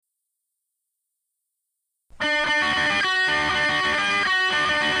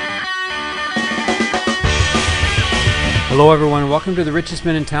Hello, everyone. Welcome to the Richest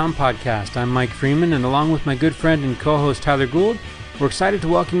Men in Town podcast. I'm Mike Freeman, and along with my good friend and co-host Tyler Gould, we're excited to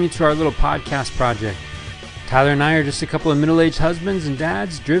welcome you to our little podcast project. Tyler and I are just a couple of middle-aged husbands and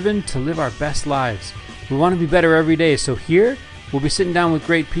dads driven to live our best lives. We want to be better every day, so here we'll be sitting down with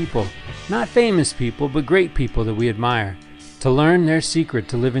great people. Not famous people, but great people that we admire, to learn their secret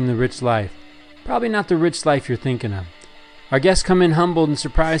to living the rich life. Probably not the rich life you're thinking of. Our guests come in humbled and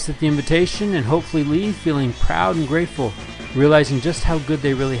surprised at the invitation and hopefully leave feeling proud and grateful, realizing just how good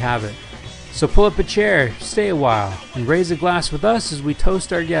they really have it. So pull up a chair, stay a while, and raise a glass with us as we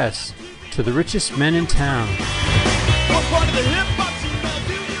toast our guests to the richest men in town.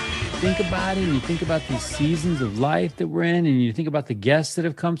 Think about it, and you think about these seasons of life that we're in, and you think about the guests that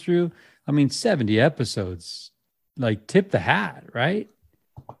have come through. I mean, 70 episodes, like tip the hat, right?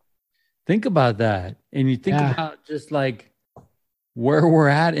 Think about that. And you think about just like where we're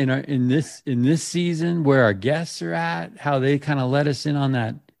at in this season, where our guests are at, how they kind of let us in on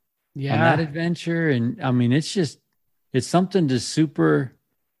that adventure. And I mean, it's something to sit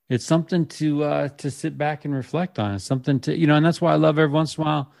back and reflect on. It's something to, and that's why I love every once in a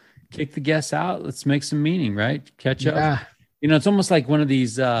while, kick the guests out. Let's make some meaning, right? Catch up. It's almost like one of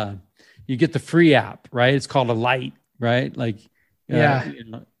these, you get the free app, right? It's called a light, right? Like, you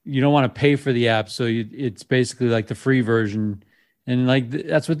don't want to pay for the app. So it's basically like the free version. And like,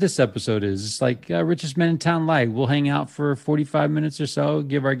 that's what this episode is. It's like Richest Men in Town Live. We'll hang out for 45 minutes or so,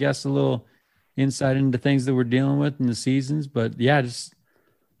 give our guests a little insight into things that we're dealing with in the seasons. But yeah, just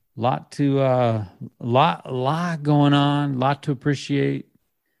a lot going on, a lot to appreciate.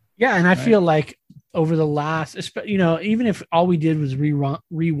 Yeah. And I feel like over the last, even if all we did was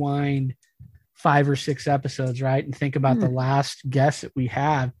rewind 5 or 6 episodes, right? And think about the last guest that we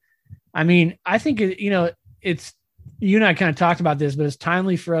have. I mean, I think, it's, you and I kind of talked about this, but it's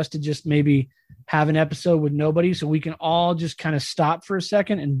timely for us to just maybe have an episode with nobody so we can all just kind of stop for a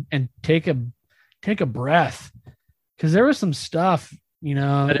second and take a breath. Cause there was some stuff,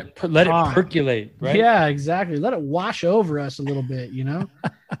 let it percolate, right? Yeah, exactly. Let it wash over us a little bit,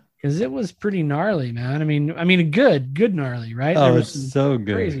 cause it was pretty gnarly, man. I mean, good gnarly, right? Oh, it's so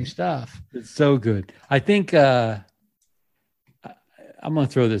good. Crazy stuff. It's so good. I think, I'm going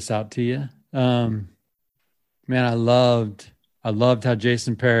to throw this out to you. Man, I loved how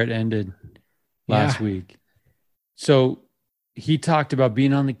Jason Parrott ended last week. So he talked about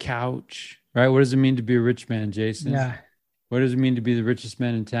being on the couch, right? What does it mean to be a rich man, Jason? Yeah. What does it mean to be the richest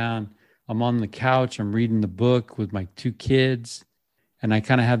man in town? I'm on the couch. I'm reading the book with my 2 kids, and I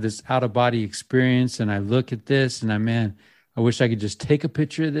kind of have this out of body experience. And I look at this, and I wish I could just take a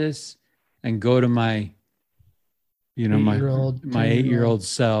picture of this and go to my, my 8-year-old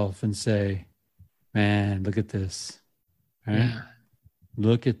self and say, man, look at this. Right? Yeah.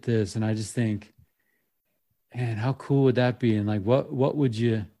 Look at this. And I just think, man, how cool would that be? And like, what would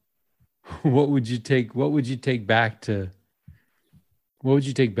you take back to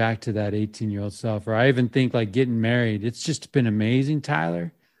that 18-year-old self? Or I even think like getting married, it's just been amazing,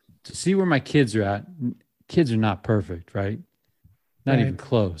 Tyler, to see where my kids are at. Kids are not perfect, right? Not even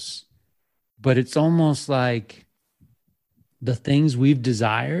close. But it's almost like the things we've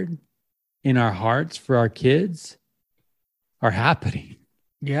desired in our hearts for our kids are happening.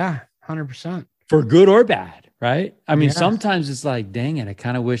 Yeah, 100%. For good or bad, right? I mean, sometimes it's like, dang it, I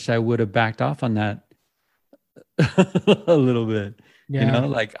kind of wish I would have backed off on that a little bit. Yeah.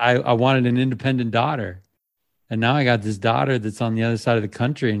 Like I wanted an independent daughter. And now I got this daughter that's on the other side of the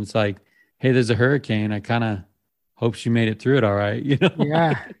country. And it's like, hey, there's a hurricane. I kind of hope she made it through it all right.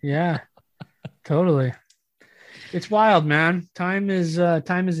 Yeah, totally. It's wild, man. Time is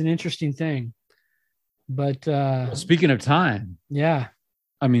an interesting thing. But speaking of time,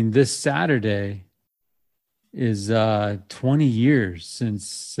 I mean, this Saturday is 20 years since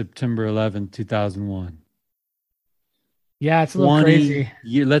September 11th, 2001. Yeah, it's a little crazy.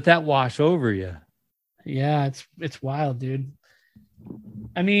 You let that wash over you. Yeah, it's wild, dude.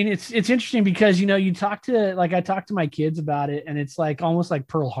 I mean, it's interesting because I talked to my kids about it, and it's like almost like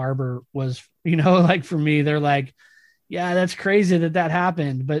Pearl Harbor was, like for me, they're like, yeah, that's crazy that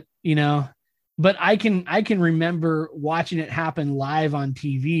happened. But, but I can remember watching it happen live on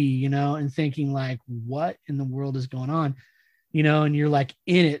TV, and thinking like, what in the world is going on? And you're like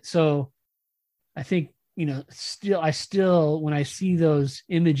in it. So I think, still, when I see those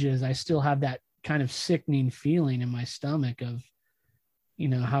images, I still have that kind of sickening feeling in my stomach of,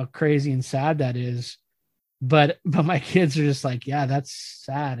 how crazy and sad that is. But my kids are just like, yeah, that's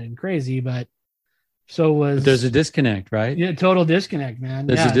sad and crazy. But there's a disconnect, right? Yeah. Total disconnect, man.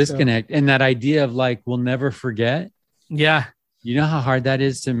 There's a disconnect. And that idea of like, we'll never forget. Yeah. You know how hard that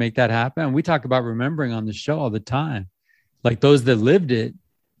is to make that happen? We talk about remembering on the show all the time. like those that lived it,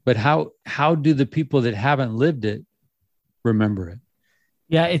 but how do the people that haven't lived it remember it?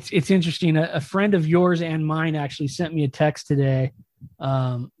 Yeah, it's interesting. A friend of yours and mine actually sent me a text today.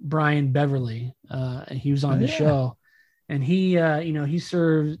 Brian Beverly, he was on the show, and he, he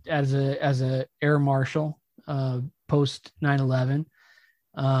served as a air marshal post 9/11,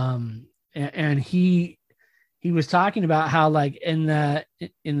 and he was talking about how, like, in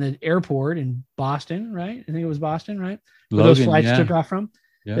the airport in Boston, right? I think it was Boston, right? Where those flights took off from,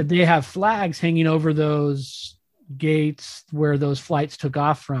 that they have flags hanging over those gates where those flights took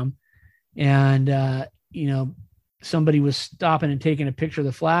off from. And, somebody was stopping and taking a picture of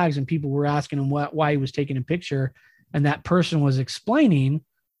the flags, and people were asking him why he was taking a picture. And that person was explaining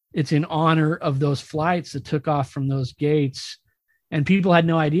it's in honor of those flights that took off from those gates. And people had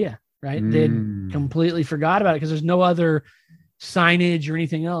no idea, right? They'd completely forgot about it because there's no other signage or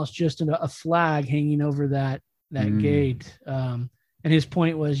anything else, just a flag hanging over that gate. And his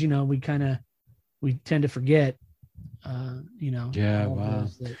point was, we tend to forget, Wow.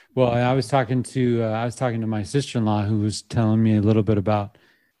 Well, I was talking to my sister-in-law, who was telling me a little bit about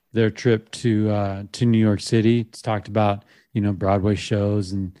their trip to New York City. It's talked about, Broadway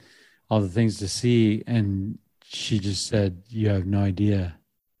shows and all the things to see. And she just said, you have no idea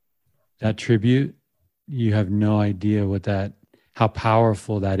that tribute. You have no idea how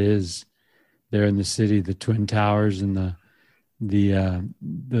powerful that is there in the city, the Twin Towers, and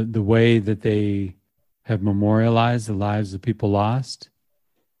the way that they have memorialized the lives of people lost,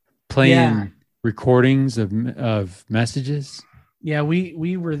 playing recordings of messages. Yeah,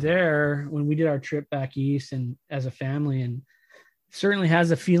 we were there when we did our trip back east, and as a family, and certainly has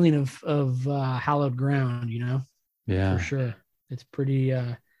a feeling of hallowed ground, Yeah, for sure. It's pretty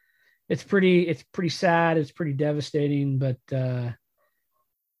sad. It's pretty devastating,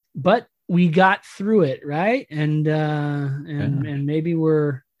 but we got through it, right? And maybe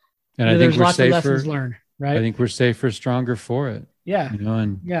I think there's we're lots safer, of lessons learned, right? I think we're safer, stronger for it. Yeah.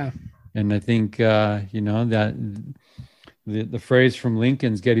 And I think, that the phrase from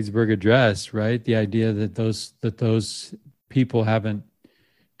Lincoln's Gettysburg Address, right? The idea that those people haven't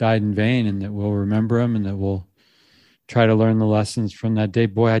died in vain, and that we'll remember them, and that we'll try to learn the lessons from that day.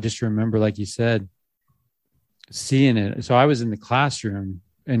 Boy, I just remember, like you said, seeing it. So I was in the classroom,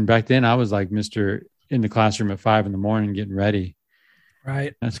 and back then I was like Mr. in the classroom at 5 a.m. getting ready.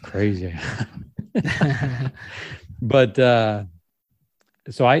 Right. That's crazy. But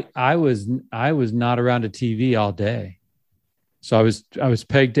so I was not around a TV all day. So I was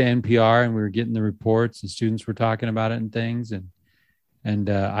pegged to NPR, and we were getting the reports, and students were talking about it and things. And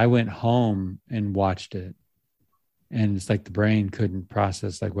I went home and watched it. And it's like the brain couldn't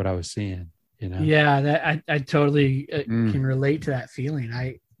process like what I was seeing, Yeah, that I totally can relate to that feeling.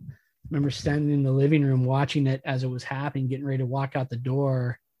 I remember standing in the living room watching it as it was happening, getting ready to walk out the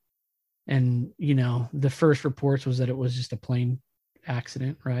door. And, the first reports was that it was just a plane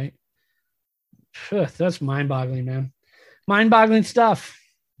accident, right? That's mind-boggling, man. Mind-boggling stuff.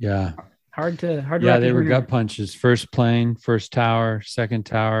 Yeah. Hard to Yeah, they were gut punches. First plane, first tower, second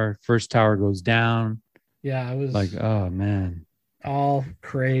tower, first tower goes down. Yeah, it was like, oh man. All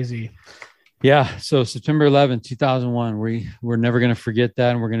crazy. Yeah. So September 11th, 2001, we're never going to forget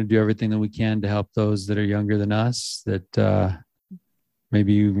that. And we're going to do everything that we can to help those that are younger than us, that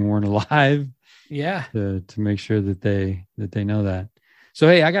maybe even weren't alive. Yeah. To make sure that they know that. So,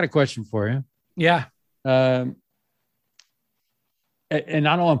 hey, I got a question for you. Yeah. And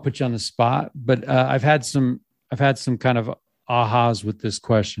I don't want to put you on the spot, but I've had some kind of ahas with this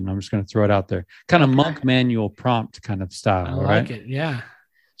question. I'm just going to throw it out there. Kind of monk manual prompt kind of style. I like it. Yeah.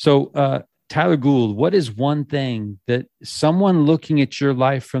 So, Tyler Gould, what is one thing that someone looking at your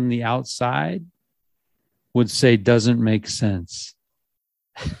life from the outside would say doesn't make sense?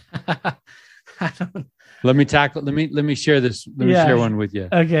 Let me share this. Let me share one with you.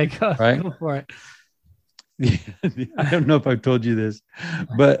 Okay, go for it. I don't know if I've told you this,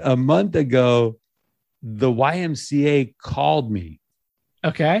 but a month ago, the YMCA called me.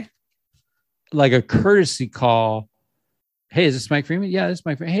 Okay. Like a courtesy call. Hey, is this Mike Freeman? Yeah, this is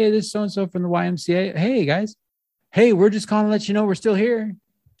Mike Freeman. Hey, this is so-and-so from the YMCA. Hey, guys. Hey, we're just calling to let you know we're still here.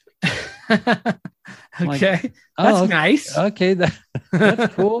 Okay. That's nice. Okay. That's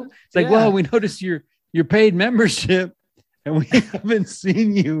cool. It's like, well, we noticed your paid membership, and we haven't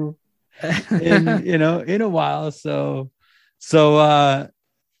seen you in a while. So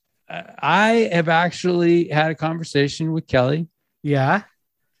I have actually had a conversation with Kelly. Yeah.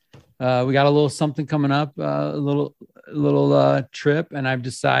 We got a little something coming up, a little trip, and I've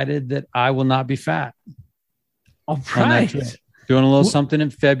decided that I will not be fat. All right. Doing a little something in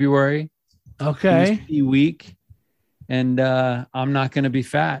February. Okay. Week. and I'm not going to be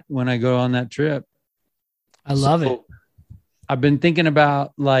fat when I go on that trip. I love it. I've been thinking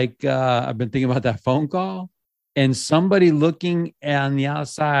about that phone call, and somebody looking on the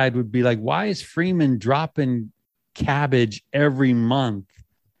outside would be like, why is Freeman dropping cabbage every month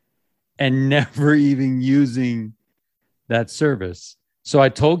and never even using that service? So I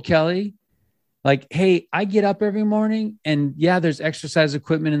told Kelly, like, hey, I get up every morning and yeah, there's exercise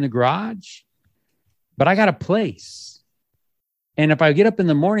equipment in the garage, but I got a place. And if I get up in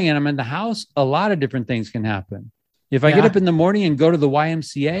the morning and I'm in the house, a lot of different things can happen. If I get up in the morning and go to the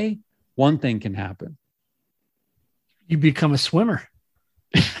YMCA, one thing can happen. You become a swimmer.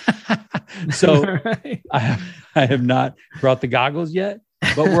 So right. I have not brought the goggles yet,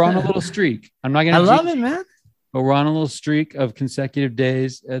 but we're on a little streak. I'm not going to. I love it, man. But we're on a little streak of consecutive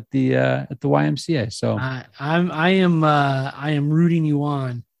days at the YMCA. So I am rooting you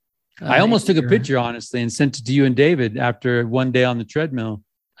on. I almost took a picture, honestly, and sent it to you and David after one day on the treadmill.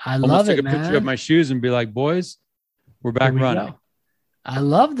 I love it, took a picture of my shoes and be like, boys, we're back running. Go. I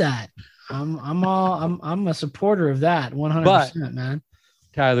love that. I'm a supporter of that 100%, man.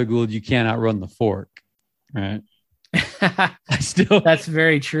 Tyler Gould, you can't outrun the fork, right? That's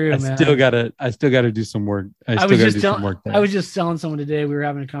very true, man. I still gotta do some work. I was just telling someone today, we were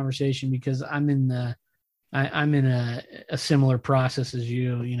having a conversation because I'm in a similar process as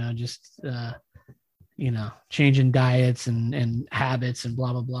you, just changing diets and habits and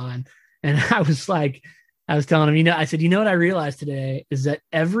blah blah blah. And I was telling him, I said, what I realized today is that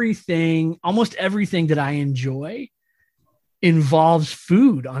almost everything that I enjoy involves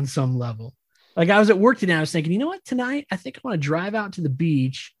food on some level. Like I was at work today, I was thinking, tonight I think I want to drive out to the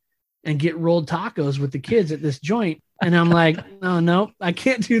beach and get rolled tacos with the kids at this joint. And I'm like, no, I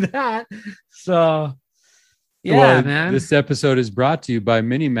can't do that. So yeah, man. This episode is brought to you by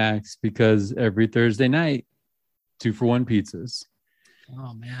Minimax, because every Thursday night, 2-for-1 pizzas.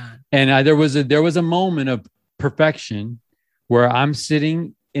 Oh man. And there was a moment of perfection where I'm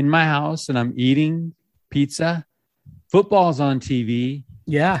sitting in my house and I'm eating pizza. Football's on TV.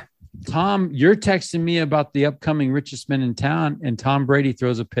 Yeah. Tom, you're texting me about the upcoming richest men in town, and Tom Brady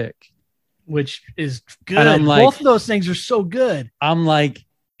throws a pick, which is good. And I'm like, both of those things are so good. I'm like,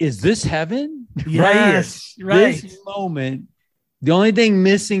 is this heaven? Yes, right. This moment. The only thing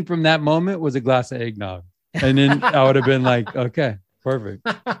missing from that moment was a glass of eggnog, and then I would have been like, okay, perfect.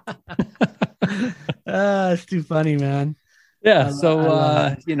 It's too funny, man. Yeah.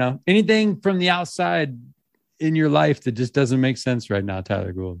 Anything from the outside in your life that just doesn't make sense right now,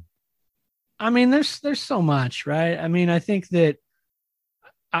 Tyler Gould? I mean, there's so much, right? I mean, I think that,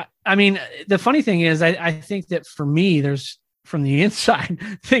 the funny thing is, I think that for me, there's from the inside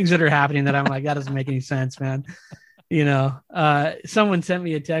things that are happening that I'm like, that doesn't make any sense, man. Someone sent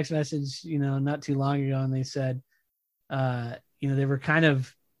me a text message, not too long ago, and they said, they were kind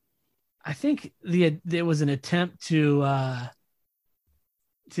of, I think it was an attempt to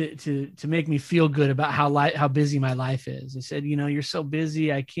make me feel good about how busy my life is. They said, you're so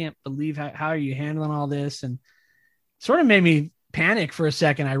busy. I can't believe how are you handling all this? And sort of made me panic for a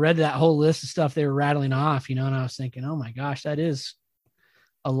second. I read that whole list of stuff they were rattling off, and I was thinking, oh my gosh, that is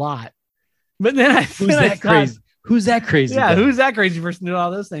a lot. But then who's that crazy? Yeah. Who's that crazy person to do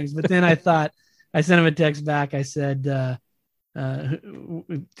all those things? But then I thought, I sent him a text back. I said,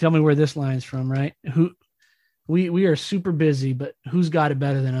 tell me where this line's from, right? We are super busy, but who's got it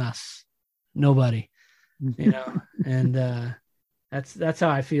better than us? Nobody, and that's how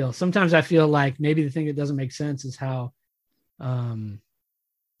I feel. Sometimes I feel like maybe the thing that doesn't make sense is how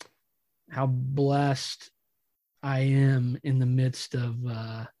blessed I am in the midst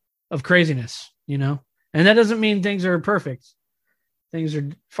of craziness, and that doesn't mean things are perfect. Things are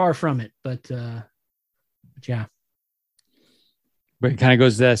far from it, but yeah. But it kind of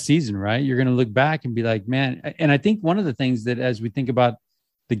goes to that season, right? You're going to look back and be like, man. And I think one of the things that, as we think about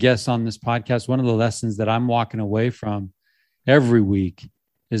the guests on this podcast, one of the lessons that I'm walking away from every week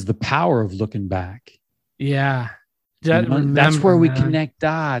is the power of looking back. Yeah. That's where we connect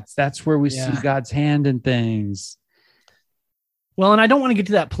dots. That's where we see God's hand in things. Well, and I don't want to get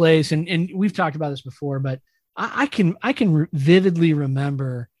to that place. And we've talked about this before, but I can vividly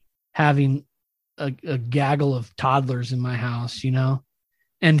remember having a gaggle of toddlers in my house,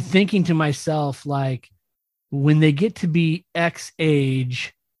 and thinking to myself, like, when they get to be X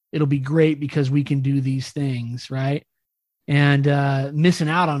age, it'll be great because we can do these things. Right. And missing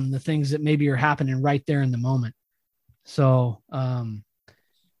out on the things that maybe are happening right there in the moment. So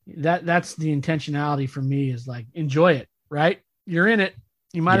that's the intentionality for me, is like, enjoy it. Right. You're in it.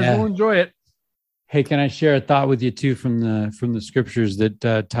 You might as well enjoy it. Hey, can I share a thought with you too from the scriptures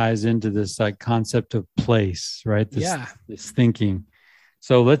that ties into this like concept of place, right? This thinking.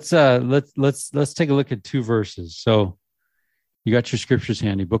 So let's take a look at two verses. So you got your scriptures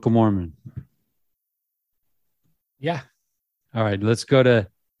handy, Book of Mormon. Yeah. All right, let's go to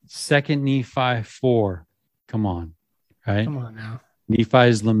 2 Nephi 4. Come on, right? Come on now.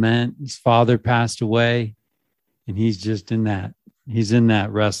 Nephi's lament, his father passed away, and he's just in that. He's in that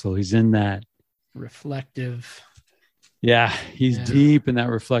wrestle. He's in that reflective. Yeah, he's deep in that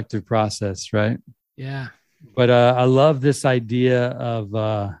reflective process, right? Yeah. But I love this idea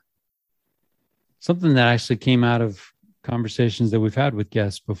of something that actually came out of conversations that we've had with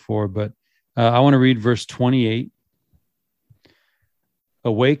guests before. But I want to read verse 28.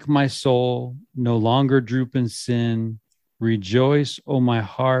 Awake, my soul, no longer droop in sin. Rejoice, O my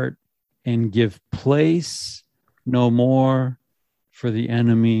heart, and give place no more for the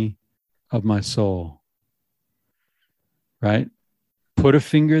enemy of my soul. Right? Put a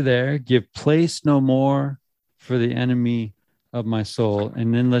finger there. Give place no more for the enemy of my soul.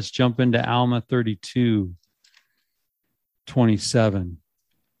 And then let's jump into Alma 32:27.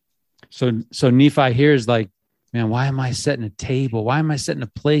 So Nephi here is like, man, why am I setting a table? Why am I setting a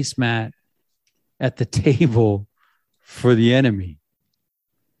placemat at the table for the enemy?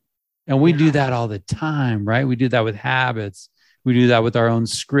 And we do that all the time, right? We do that with habits. We do that with our own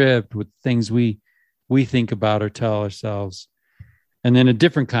script, with things we think about or tell ourselves. And then a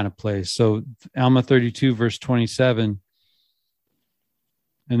different kind of place. So Alma 32, verse 27.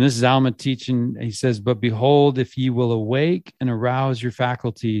 And this is Alma teaching. He says, but behold, if ye will awake and arouse your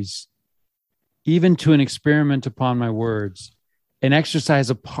faculties, even to an experiment upon my words, and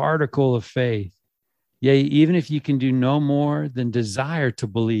exercise a particle of faith, yea, even if you can do no more than desire to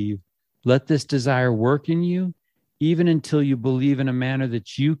believe, let this desire work in you, even until you believe in a manner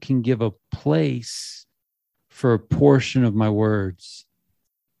that you can give a place for a portion of my words.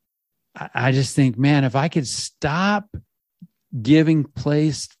 I just think, man, if I could stop giving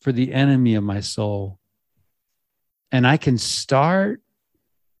place for the enemy of my soul, and I can start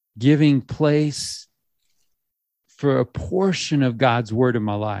giving place for a portion of God's word in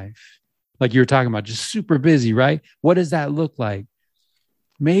my life, like you were talking about, just super busy, right? What does that look like?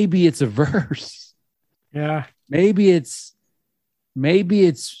 Maybe it's a verse. Yeah. Maybe it's me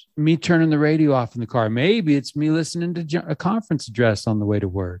turning the radio off in the car. Maybe it's me listening to a conference address on the way to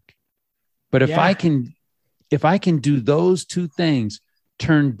work. But if I can do those two things,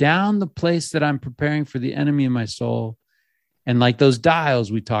 turn down the place that I'm preparing for the enemy in my soul, and like those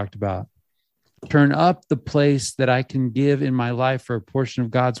dials we talked about, turn up the place that I can give in my life for a portion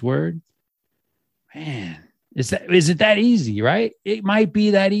of God's word, man, is it that easy, right? It might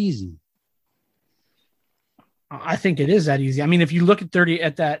be that easy. I think it is that easy. I mean, if you look at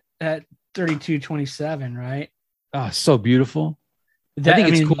 32:27, right? Oh, so beautiful. I think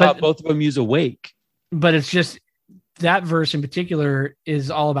it's cool how both of them use awake. But it's just that verse in particular is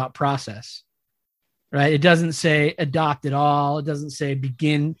all about process, right? It doesn't say adopt it all. It doesn't say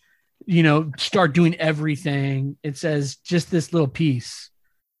begin, start doing everything. It says just this little piece,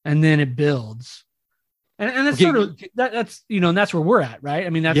 and then it builds. And that's sort of that's and that's where we're at, right? I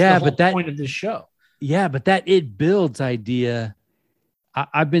mean, that's the whole point of this show. Yeah, but that it builds idea.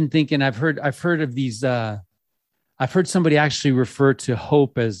 I've been thinking. I've heard of these. I've heard somebody actually refer to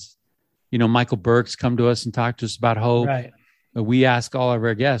hope as, Michael Burke's come to us and talk to us about hope. Right. We ask all of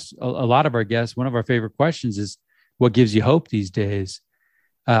our guests, a lot of our guests, one of our favorite questions is, what gives you hope these days?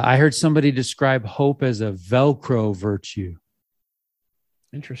 I heard somebody describe hope as a Velcro virtue.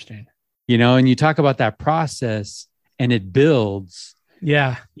 Interesting. And you talk about that process and it builds.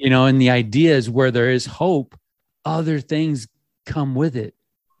 Yeah. And the idea is where there is hope, other things come with it.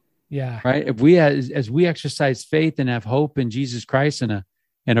 Yeah. Right. If we, as we exercise faith and have hope in Jesus Christ and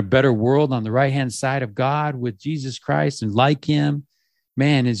a better world on the right-hand side of God with Jesus Christ and like him,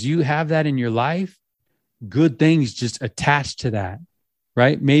 man, as you have that in your life, good things just attach to that,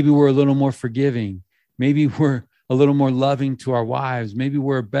 right? Maybe we're a little more forgiving. Maybe we're a little more loving to our wives. Maybe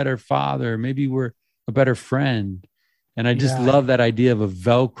we're a better father. Maybe we're a better friend. And I just love that idea of a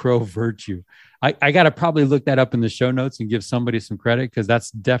Velcro virtue. I got to probably look that up in the show notes and give somebody some credit, because that's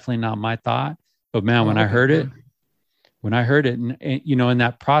definitely not my thought. But man, when I heard it, and in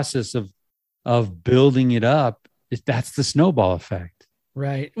that process of building it up, that's the snowball effect.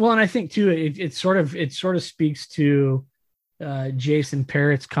 Right. Well, and I think too, it sort of speaks to Jason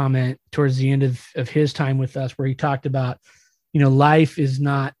Parrott's comment towards the end of his time with us, where he talked about, life is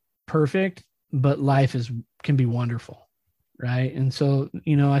not perfect, but life can be wonderful. Right. And so,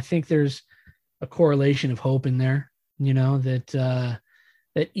 I think there's a correlation of hope in there, that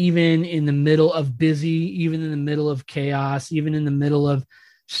that even in the middle of busy, even in the middle of chaos, even in the middle of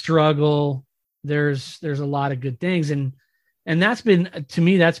struggle, there's a lot of good things. And that's been, to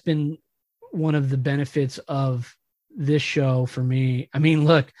me, that's been one of the benefits of this show for me. I mean,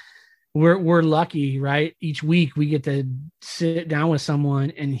 look, we're lucky, right? Each week we get to sit down with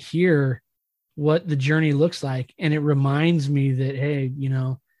someone and hear what the journey looks like. And it reminds me that, hey, you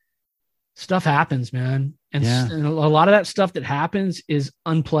know, stuff happens, man. And a lot of that stuff that happens is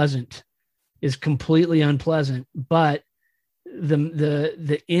unpleasant, is completely unpleasant. But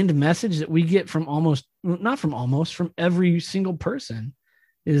the end message that we get from from every single person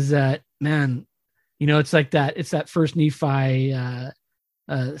is that, man, you know, it's like that. It's that first Nephi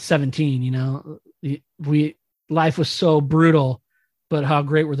 17, you know, life was so brutal, but how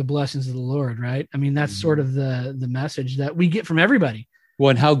great were the blessings of the Lord, right? I mean, that's sort of the message that we get from everybody. Well,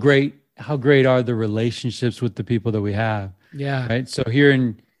 and how great are the relationships with the people that we have? Yeah. Right. So here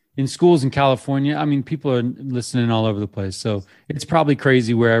in schools in California, I mean, people are listening all over the place. So it's probably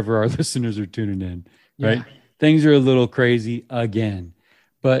crazy wherever our listeners are tuning in, right? Yeah. Things are a little crazy again.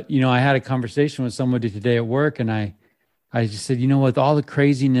 But, you know, I had a conversation with somebody today at work, and I just said, you know, with all the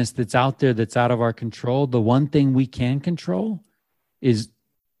craziness that's out there, that's out of our control, the one thing we can control is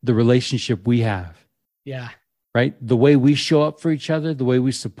the relationship we have. Yeah. Right? The way we show up for each other, the way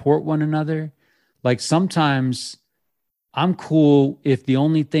we support one another. Like sometimes I'm cool if the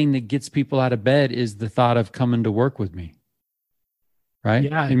only thing that gets people out of bed is the thought of coming to work with me. Right?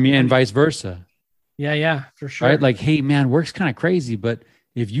 Yeah. And vice versa. Yeah, for sure. Right? Like, hey, man, work's kind of crazy, but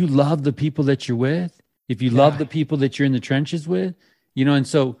if you love the people that you're with, if you love the people that you're in the trenches with, you know, and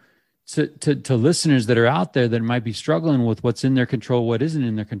so to listeners that are out there that might be struggling with what's in their control, what isn't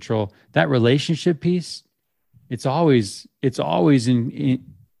in their control, that relationship piece, it's always in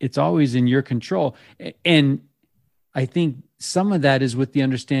your control. And I think some of that is with the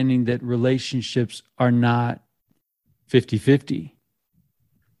understanding that relationships are not 50-50.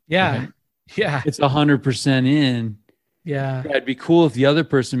 Yeah. Right? Yeah. It's 100% in. Yeah. It'd be cool if the other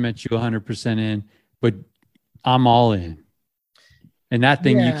person met you 100% in, but I'm all in. And that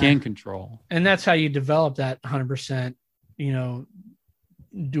thing you can control. And that's how you develop that 100%, you know,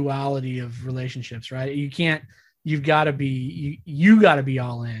 duality of relationships, right? You've got to be, you got to be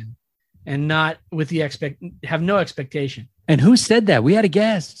all in and not with the have no expectation. And who said that? We had a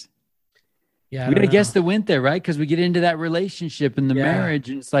guest. Yeah. We had a guest that went there, right? Because we get into that relationship and the marriage.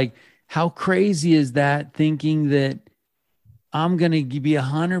 And it's like, how crazy is that, thinking that I'm going to be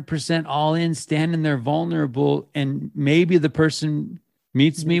 100% all in, standing there vulnerable, and maybe the person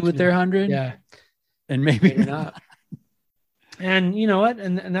meets me with their 100. Yeah. And maybe not. And you know what?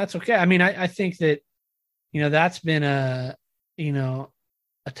 And that's okay. I mean, I think that, you know, that's been a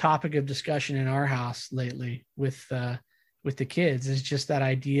topic of discussion in our house lately with the kids, is just that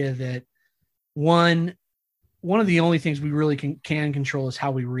idea that one of the only things we really can control is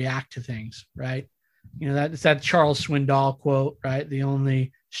how we react to things, right? You know, that's that Charles Swindoll quote, right? The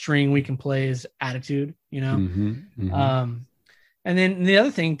only string we can play is attitude, you know? Mm-hmm, mm-hmm. And then the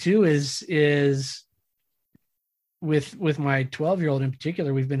other thing too is with my 12-year-old in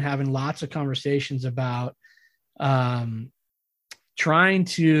particular, we've been having lots of conversations about trying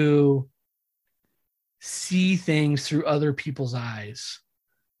to see things through other people's eyes,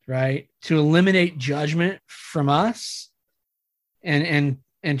 right? To eliminate judgment from us and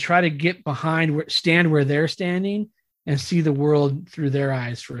try to get behind, stand where they're standing and see the world through their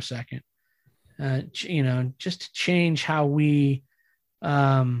eyes for a second. You know, just to change how we,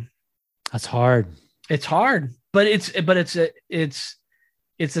 that's hard. It's hard, but it's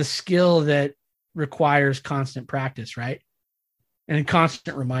a skill that requires constant practice, right? And a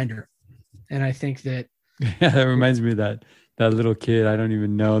constant reminder. And I think that, that reminds me of that little kid. I don't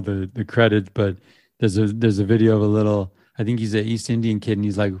even know the credit, but there's a video of a little, I think he's an East Indian kid, and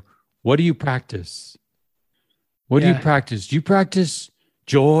he's like, what do you practice? What do you practice? Do you practice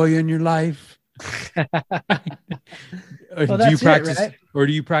joy in your life? Well, do you practice, right? Or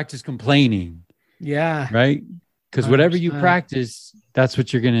do you practice complaining? Yeah. Right. Because whatever you practice, that's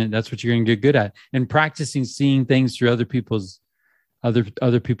what you're gonna get good at. And practicing seeing things through other people's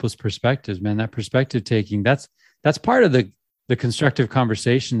perspectives, man. That perspective taking, that's part of the constructive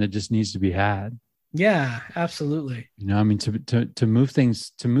conversation that just needs to be had. Yeah, absolutely. You know, I mean, to move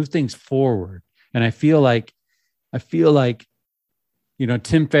things forward. And I feel like, you know,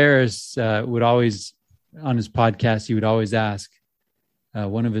 Tim Ferriss would always, on his podcast, he would always ask,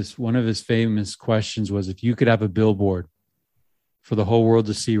 one of his famous questions was, if you could have a billboard for the whole world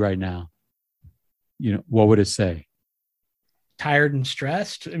to see right now, you know, what would it say? Tired and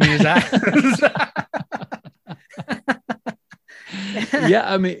stressed. I mean, is that? Yeah,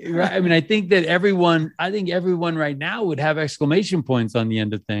 I mean, right. I mean, I think everyone right now would have exclamation points on the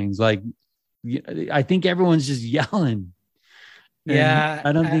end of things. Like, I think everyone's just yelling. Yeah.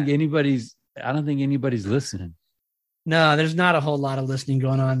 I don't think anybody's listening. No, there's not a whole lot of listening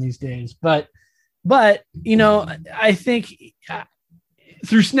going on these days, but I think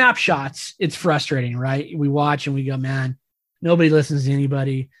through snapshots, it's frustrating, right? We watch and we go, man, nobody listens to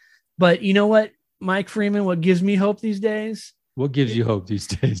anybody. But you know what, Mike Freeman, what gives me hope these days? What gives you hope these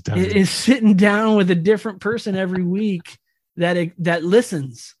days, Tyler? Is sitting down with a different person every week that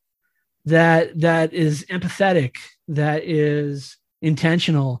listens, that is empathetic, that is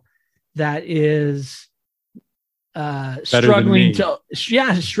intentional, that is struggling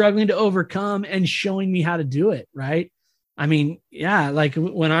to overcome and showing me how to do it. Right. I mean, yeah, like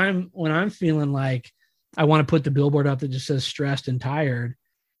when I'm feeling like I want to put the billboard up that just says stressed and tired,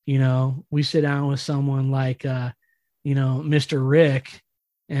 we sit down with someone like, Mr. Rick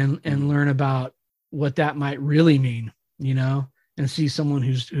and learn about what that might really mean, and see someone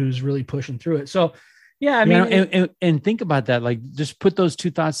who's really pushing through it. So, yeah, I mean, and think about that. Like, just put those two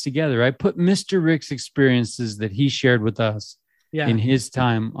thoughts together, right? Put Mr. Rick's experiences that he shared with us in his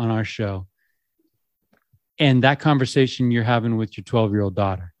time on our show, and that conversation you're having with your 12-year-old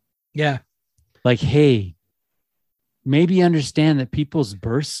daughter. Yeah. Like, hey, maybe understand that people's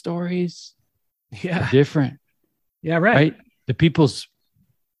birth stories are different. Yeah, right. The people's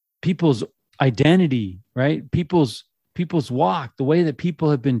identity, right? People's walk, the way that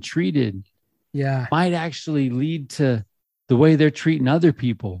people have been treated, might actually lead to the way they're treating other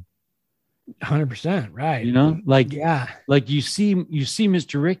people. 100%, right? Like you see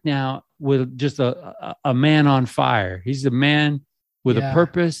Mr. Rick now with just a man on fire. He's a man with a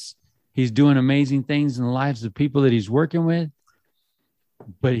purpose. He's doing amazing things in the lives of people that he's working with.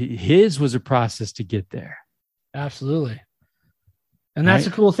 But his was a process to get there. Absolutely. And that's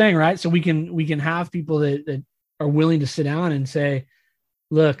a cool thing, right? So we can have people that are willing to sit down and say,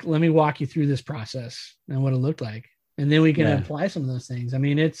 look, let me walk you through this process and what it looked like. And then we can apply some of those things. I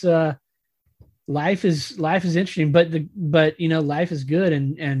mean, it's life is interesting, but life is good.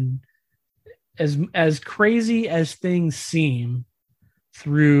 And as crazy as things seem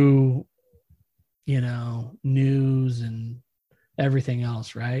through, news and everything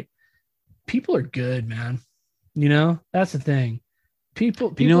else, right? People are good, man. That's the thing. People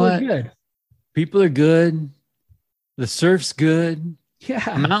are good. People are good. The surf's good. Yeah.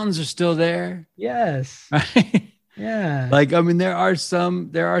 The mountains are still there. Yes. Right? Yeah. Like, I mean, there are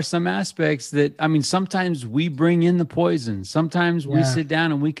some aspects that, I mean, sometimes we bring in the poison. Sometimes we sit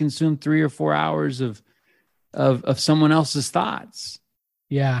down and we consume 3 or 4 hours of someone else's thoughts.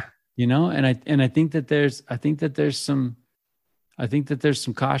 Yeah. And I think that there's some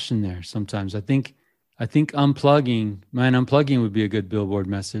caution there sometimes. I think unplugging would be a good billboard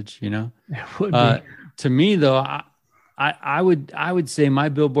message, It would be. To me though, I would say my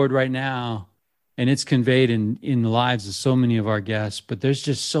billboard right now, and it's conveyed in the lives of so many of our guests, but there's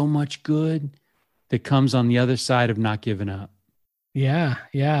just so much good that comes on the other side of not giving up. Yeah.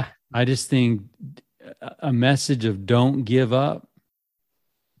 Yeah. I just think a message of don't give up,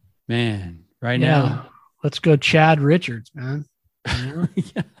 man, now. Let's go Chad Richards, man. I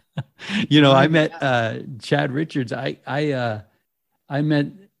met Chad Richards. I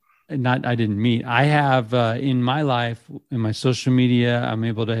have in my life, in my social media, I'm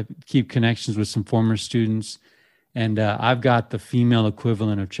able to keep connections with some former students, and I've got the female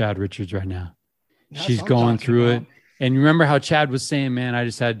equivalent of Chad Richards right now. She's going through it. And remember how Chad was saying, man, I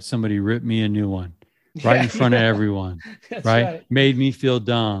just had somebody rip me a new one right in front of everyone, right? Made me feel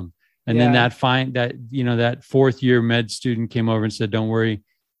dumb. And then that 4th year med student came over and said, don't worry,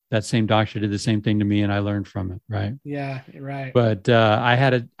 that same doctor did the same thing to me and I learned from it. Right. Yeah. Right. But I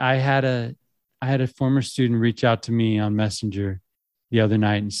had a former student reach out to me on Messenger the other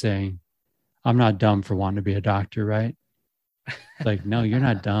night and saying, I'm not dumb for wanting to be a doctor. Right. Like, no, you're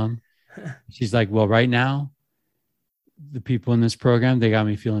not dumb. She's like, well, right now, the people in this program, they got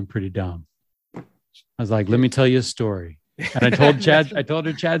me feeling pretty dumb. I was like, let me tell you a story. And I told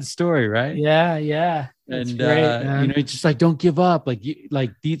her Chad's story, right? Yeah, yeah. That's great, it's just like, don't give up. Like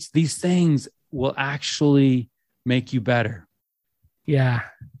these things will actually make you better. Yeah.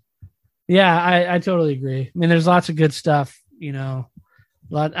 Yeah, I totally agree. I mean, there's lots of good stuff, and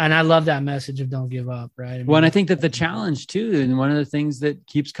I love that message of don't give up, right? And I think that the challenge too, and one of the things that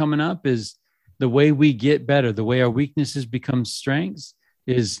keeps coming up is the way we get better, the way our weaknesses become strengths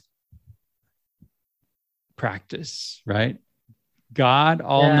is practice, right? God,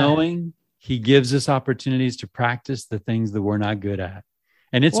 all-knowing, he gives us opportunities to practice the things that we're not good at.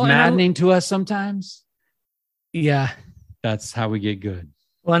 And it's maddening to us sometimes. Yeah. that's how we get good.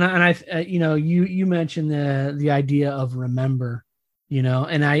 Well, and you mentioned the idea of remember,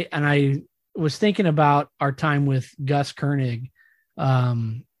 and I was thinking about our time with Gus Koenig,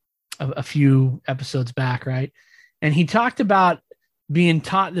 a few episodes back, right? And he talked about being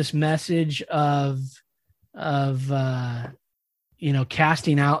taught this message of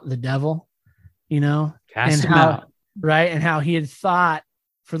casting out the devil, Cast him out. Right. And how he had thought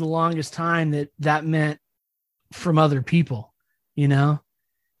for the longest time that meant from other people, and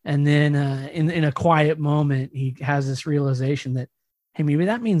then in a quiet moment, he has this realization that, hey, maybe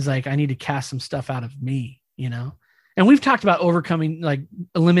that means like I need to cast some stuff out of me, and we've talked about overcoming, like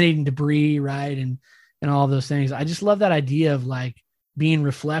eliminating debris, right. And all those things. I just love that idea of like being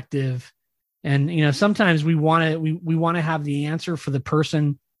reflective. And, sometimes we want to have the answer for the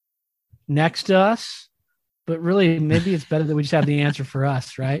person next to us, but really maybe it's better that we just have the answer for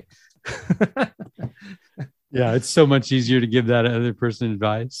us. Right. Yeah. It's so much easier to give that other person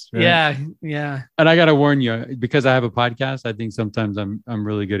advice. Right? Yeah. Yeah. And I got to warn you, because I have a podcast, I think sometimes I'm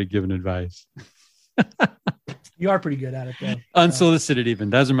really good at giving advice. You are pretty good at it though. Unsolicited even.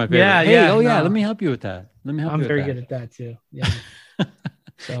 Those are my favorite. Yeah. Hey, yeah. yeah. Let me help you with that. I'm very good at that too. Yeah.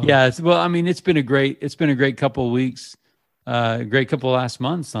 So. Yeah. It's been a great couple of weeks, a great couple of last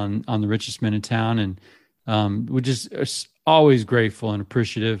months on the richest men in town. And we're just always grateful and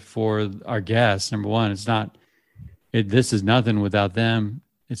appreciative for our guests. Number one, this is nothing without them.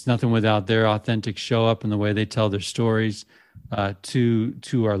 It's nothing without their authentic show up and the way they tell their stories to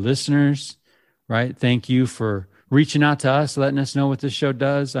our listeners, right? Thank you for reaching out to us, letting us know what this show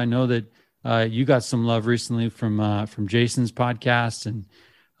does. I know that you got some love recently from Jason's podcast. And,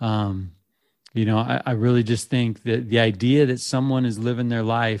 I really just think that the idea that someone is living their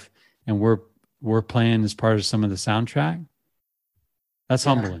life and we're playing as part of some of the soundtrack, that's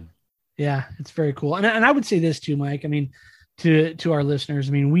humbling. Yeah, it's very cool. And I would say this too, Mike. I mean, to our listeners,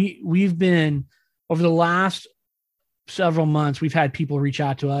 I mean, we've been over the last several months, we've had people reach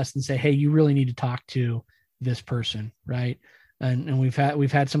out to us and say, hey, you really need to talk to this person. Right. And we've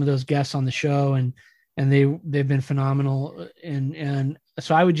had some of those guests on the show and they've been phenomenal. And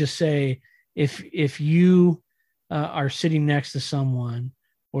so I would just say, if you are sitting next to someone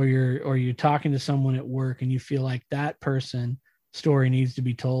or you're talking to someone at work and you feel like that person story needs to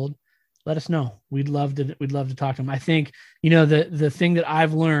be told, let us know. We'd love to talk to them. I think, the thing that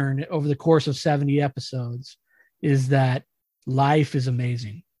I've learned over the course of 70 episodes is that life is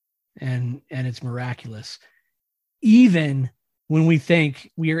amazing and it's miraculous. Even when we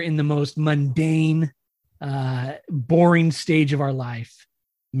think we are in the most mundane, boring stage of our life,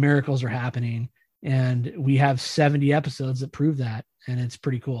 miracles are happening. And we have 70 episodes that prove that. And it's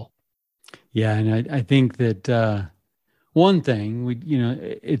pretty cool. Yeah. And I think that one thing,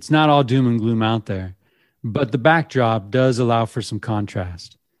 it's not all doom and gloom out there, but the backdrop does allow for some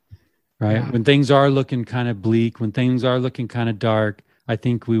contrast, right? Yeah. When things are looking kind of bleak, when things are looking kind of dark, I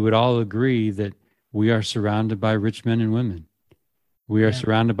think we would all agree that we are surrounded by rich men and women. We are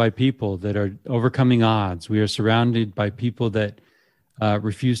surrounded by people that are overcoming odds. We are surrounded by people that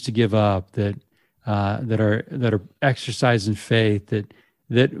refuse to give up, that are exercising faith,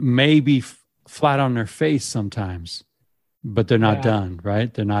 that may be flat on their face sometimes, but they're not done,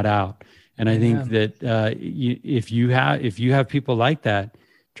 right? They're not out. And I think that if you have people like that,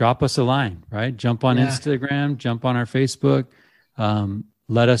 drop us a line, right? Jump on Instagram, jump on our Facebook.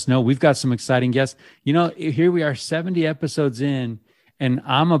 Let us know. We've got some exciting guests. Here we are 70 episodes in, and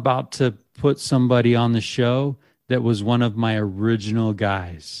I'm about to put somebody on the show that was one of my original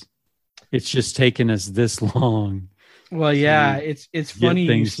guys. It's just taken us this long. Well, yeah, it's funny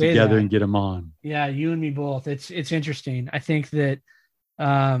get things you say together that. And get them on. Yeah, you and me both. It's interesting. I think that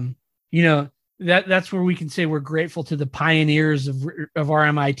that's where we can say we're grateful to the pioneers of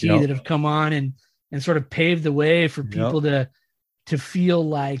RMIT that have come on and sort of paved the way for people to feel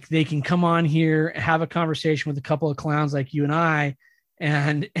like they can come on here, have a conversation with a couple of clowns like you and I,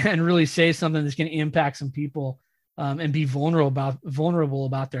 and really say something that's going to impact some people, and be vulnerable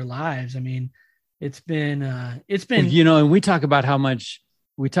about their lives. I mean, it's been, and we talk about how much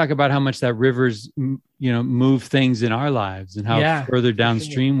that rivers, move things in our lives and how further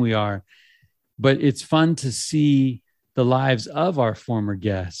downstream we are. But it's fun to see the lives of our former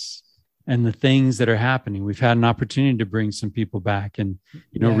guests and the things that are happening. We've had an opportunity to bring some people back. And,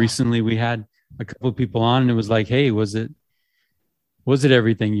 recently we had a couple of people on and it was like, hey, was it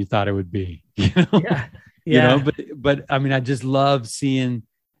everything you thought it would be? But I mean, I just love seeing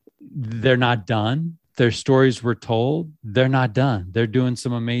they're not done. Their stories were told. They're not done. They're doing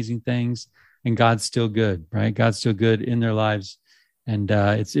some amazing things and God's still good, right? God's still good in their lives. And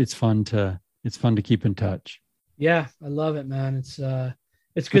it's fun to keep in touch. Yeah, I love it, man. It's good.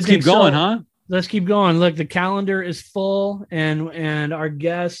 Let's keep going, huh? Let's keep going. Look, the calendar is full, and our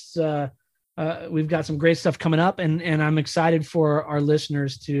guests. We've got some great stuff coming up, and I'm excited for our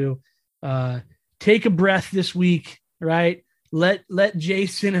listeners to take a breath this week. Right, let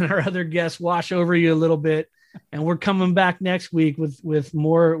Jason and our other guests wash over you a little bit, and we're coming back next week with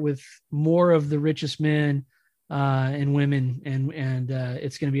more of the richest men and women, and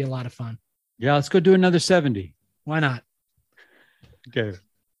it's going to be a lot of fun. Yeah, let's go do another 70. Why not? Okay.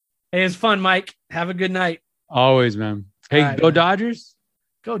 Hey, it's fun, Mike. Have a good night. Always, man. Hey, right, go man. Dodgers.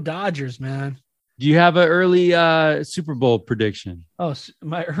 Go Dodgers, man. Do you have an early Super Bowl prediction? Oh,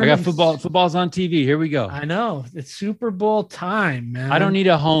 I got football. Football's on TV. Here we go. I know. It's Super Bowl time, man. I don't need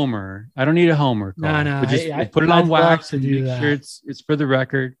a homer. No. Just put it on wax and make sure it's for the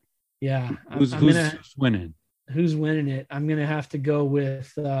record. Yeah. Who's winning? Who's winning it? I'm gonna have to go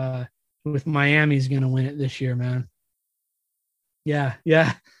with Miami's gonna win it this year, man. Yeah.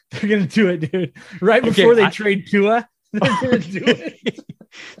 They're gonna do it, dude. Right before they trade Tua, they're gonna do it.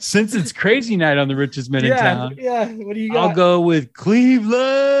 Since it's crazy night on the richest men in town. Yeah. What do you got? I'll go with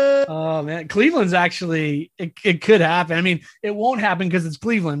Cleveland. Oh man, Cleveland's actually it could happen. I mean, it won't happen because it's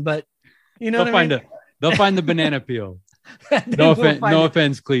Cleveland, but you know they'll find the banana peel. No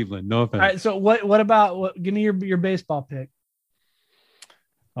offense, Cleveland. No offense. All right. So what about give me your baseball pick?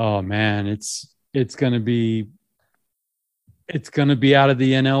 Oh man, it's gonna be out of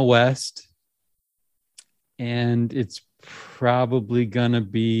the NL West, and it's probably gonna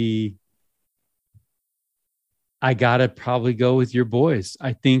be. I gotta probably go with your boys.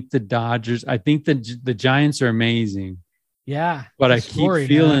 I think the Dodgers. I think the Giants are amazing. Yeah, but I keep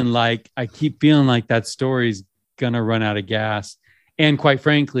feeling like that story's gonna run out of gas, and quite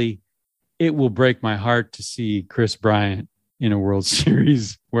frankly, it will break my heart to see Chris Bryant in a World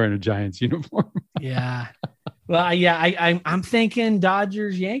Series wearing a Giants uniform. Yeah. Well, yeah, I'm thinking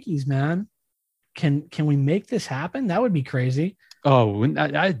Dodgers, Yankees, man. Can we make this happen? That would be crazy. Oh,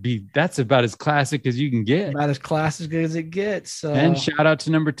 that's about as classic as you can get. About as classic as it gets. So. And shout out to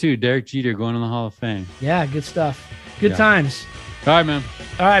number 2, Derek Jeter, going in the Hall of Fame. Yeah, good stuff. Good times. All right,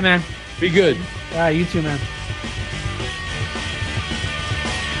 man. Be good. All right, you too, man.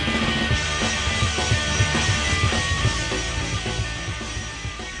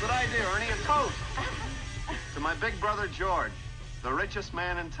 My big brother George, the richest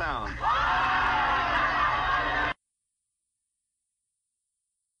man in town.